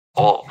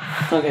Oh.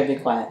 Okay, be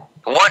quiet.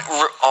 What?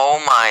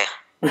 Oh my.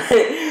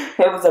 Hey,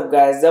 what's up,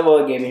 guys?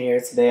 Double Gaming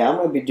here today. I'm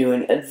going to be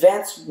doing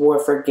Advanced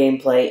Warfare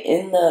gameplay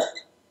in the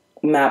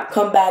map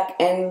Comeback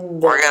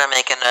and we're going to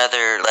make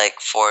another, like,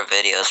 4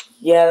 videos.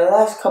 Yeah, the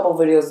last couple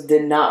videos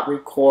did not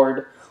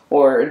record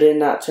or did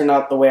not turn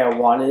out the way I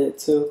wanted it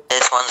to.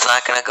 This one's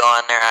not going to go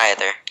on there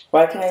either.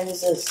 Why can't I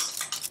use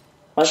this?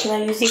 Why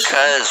can't I use this?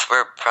 Because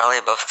we're probably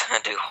both going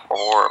to do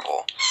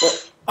horrible.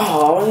 But,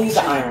 oh, I want to use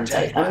the iron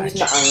sight. I'm using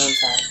the iron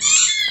sight.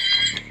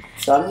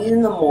 So I'm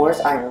using the Moore's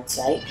iron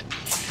sight.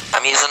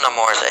 I'm using the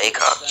Moore's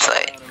ACOG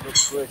sight.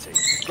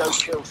 Go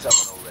kill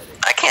someone already.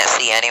 I can't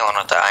see anyone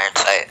with the iron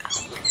sight.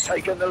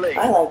 Taking the lead.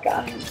 I like the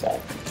iron sight.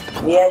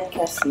 Yeah, you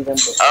can't see them,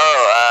 but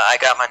Oh, I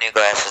got my new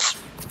glasses.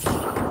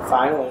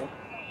 finally.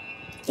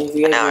 If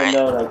you guys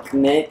don't know, like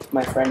Nick,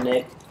 my friend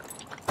Nick,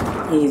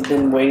 he's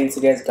been waiting to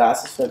get his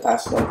glasses for the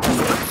past like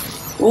year.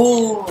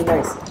 Ooh,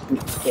 nice.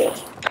 Yeah.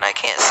 And I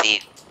can't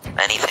see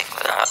anything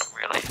without them,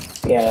 really.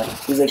 Yeah,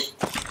 he's like,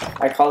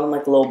 I call him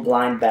like a little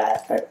blind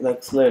bat.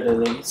 Like,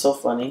 literally, it's so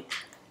funny.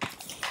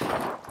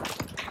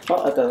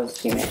 Oh, I thought it was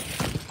a teammate.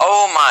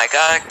 Oh my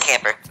god,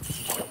 camper.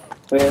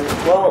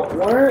 Well,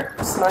 we're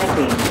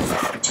sniping.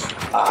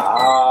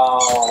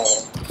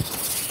 Ow.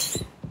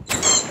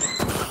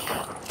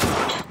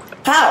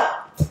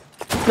 How?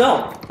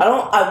 No,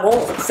 I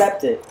won't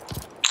accept it.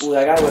 Ooh,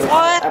 I got away with it.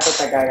 I bet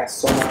that guy got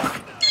so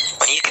mad.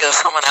 When you kill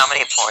someone, how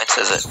many points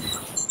is it?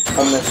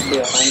 That should be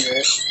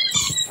 100.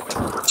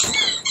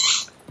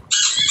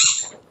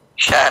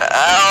 Shut up.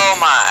 Oh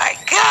my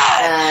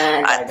god!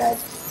 I died.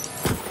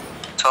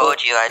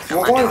 Told you I'd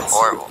do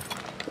horrible.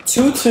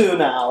 2-2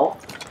 now.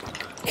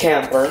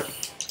 Camper.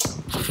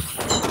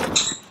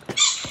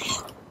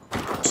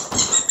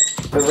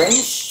 The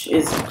range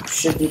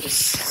should be the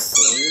same.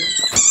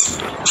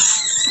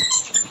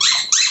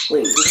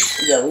 Wait,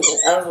 yeah,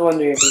 I was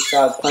wondering if we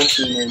tried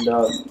punching in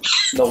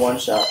the one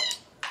shot.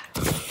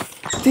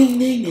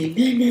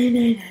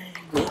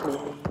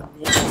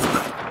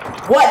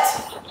 What?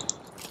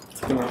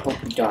 I hope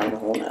you die in the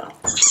hole now.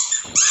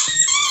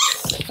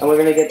 And we're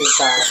gonna get this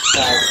guy.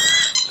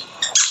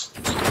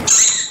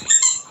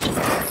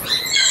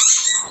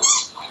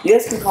 You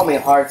guys can call me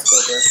a hard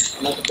scoper.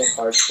 I'm not a big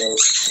hard scope.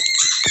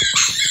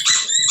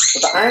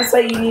 With the iron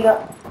sight, you need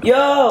a.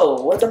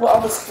 Yo! What's up with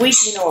all the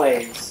squeaky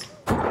noise?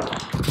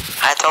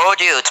 I told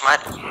you, it's my.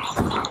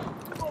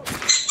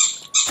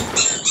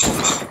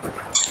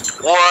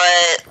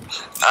 What?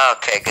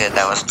 Okay, good.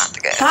 That was not the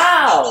guy.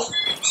 How?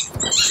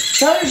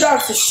 Tell your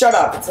dogs to shut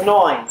up. It's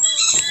annoying.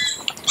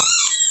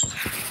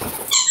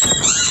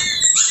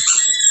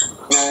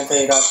 Now I tell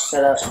your dogs to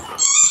shut up.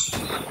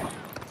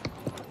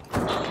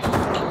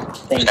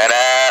 Shut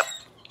up.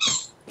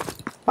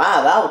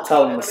 Wow, that will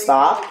tell them to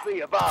stop.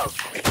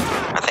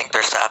 I think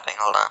they're stopping.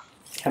 Hold on.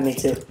 Yeah, me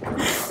too.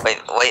 Wait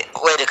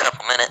a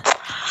couple minutes.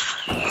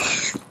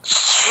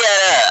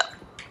 Shut up.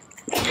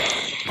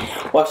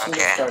 Watch them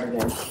start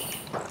again.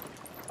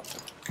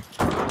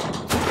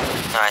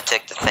 No, I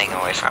took the thing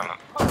away from him.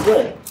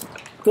 Good.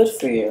 Good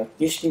for you.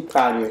 You should be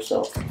proud of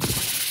yourself.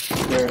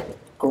 You're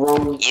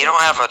grown. You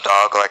don't have a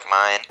dog like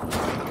mine.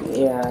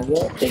 Yeah, you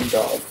have big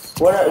dogs.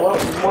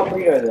 What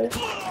breed are they?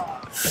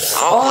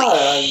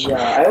 Holy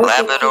yeah.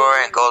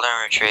 Labrador and Golden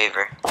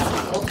Retriever.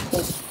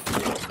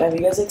 Have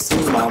you guys like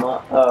seen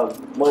Mama?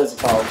 What is it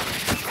called?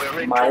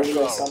 Miley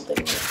or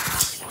something?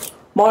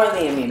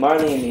 Marley and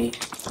Me.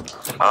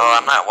 Oh,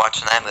 I'm not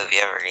watching that movie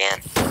ever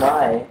again.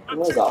 Why? It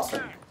was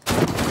awesome.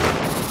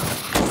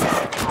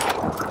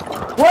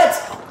 What?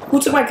 Who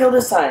took my kill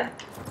this time?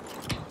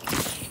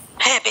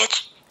 Hey,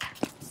 bitch.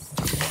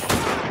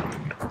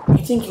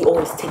 You think you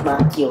always take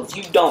my kills?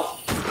 You don't.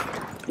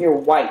 You're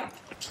white.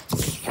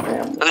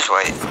 Who's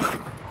white?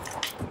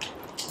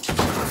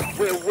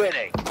 We're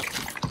winning.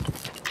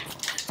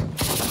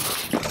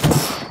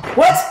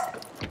 What?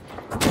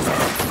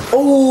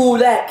 Oh,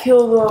 that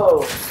kill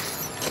though.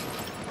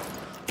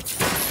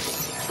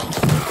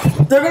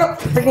 They're gonna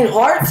freaking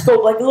hard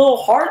scope like little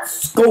hard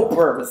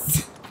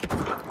scopers.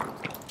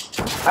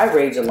 I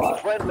rage a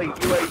lot. Friendly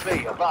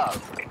UAV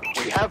above.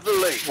 We have the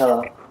lead.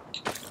 Hello.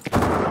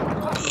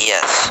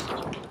 Yes.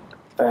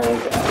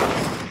 Alright, guys.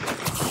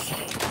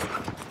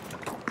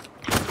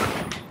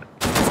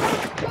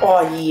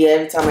 Oh yeah,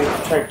 every time I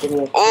try to get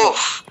me a kill.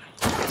 Oof.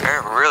 There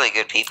are really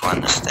good people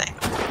in this thing.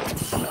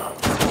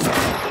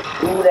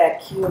 Ooh,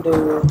 that kill,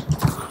 dude.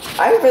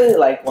 I really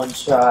like one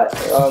shot.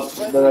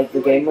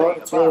 The game mode.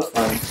 It's really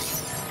fun.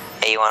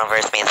 Hey, you wanna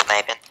verse me in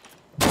sniping?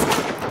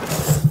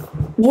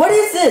 What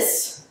is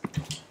this?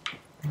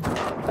 I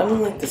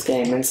don't like this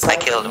game. And I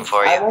killed him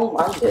for you. I won't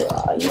mind it.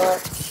 You know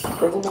what?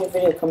 There's gonna be a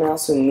video coming out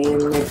soon. Me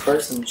and Nick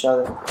versing each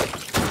other.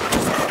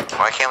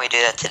 Why can't we do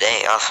that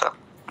today, also?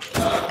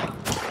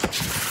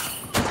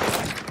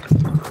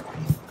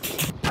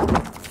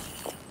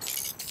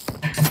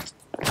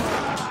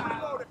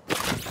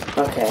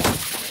 Okay.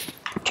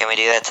 Can we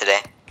do that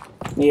today?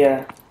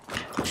 Yeah.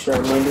 Sure,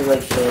 maybe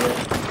like later.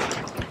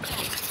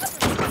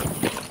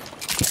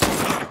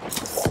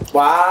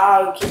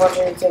 Wow, you keep on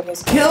trying to take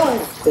his killing.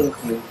 Thank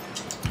you.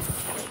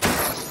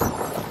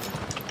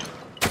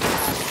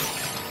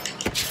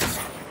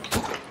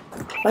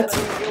 Let's.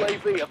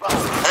 UAV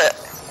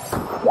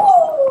above.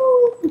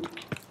 Woo!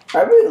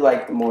 I really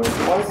like the Morse.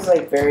 The Morse is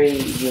like very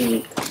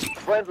unique.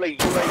 Friendly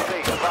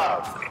UAV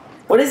above.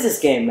 What is this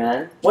game,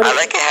 man? What I is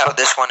like it how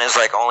this one is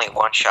like only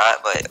one shot,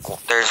 but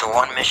there's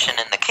one mission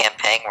in the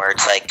campaign where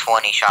it's like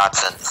 20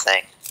 shots in the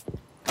thing.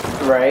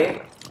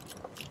 Right?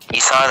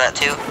 You saw that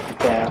too?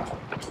 Yeah.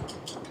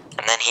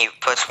 And then he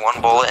puts one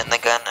bullet in the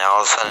gun, and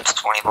all of a sudden it's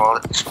 20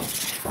 bullets.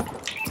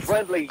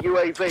 Friendly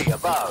UAV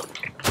above.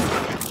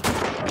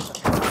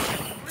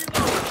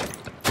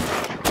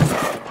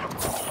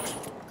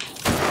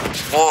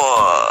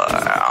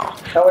 Whoa!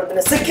 That would have been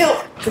a sick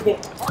kill! Okay.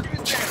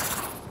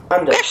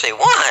 I'm We done. actually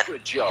won!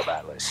 Good job,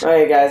 Atlas.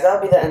 Alright guys,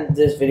 that'll be the end of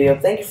this video.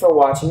 Thank you for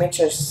watching. Make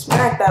sure to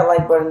smack that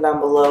like button down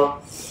below.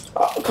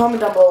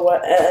 Comment down below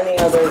what any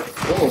other...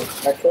 Ooh,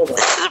 I killed it.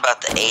 This is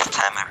about the 8th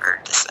time I've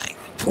heard this thing.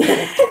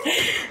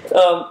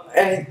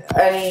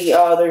 Any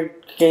other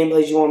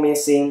gameplays you want me to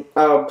see,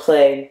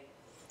 play,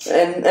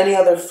 and any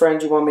other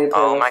friends you want me to play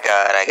Oh with. my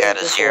god, I got a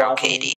Thank you for 0 watching. KD.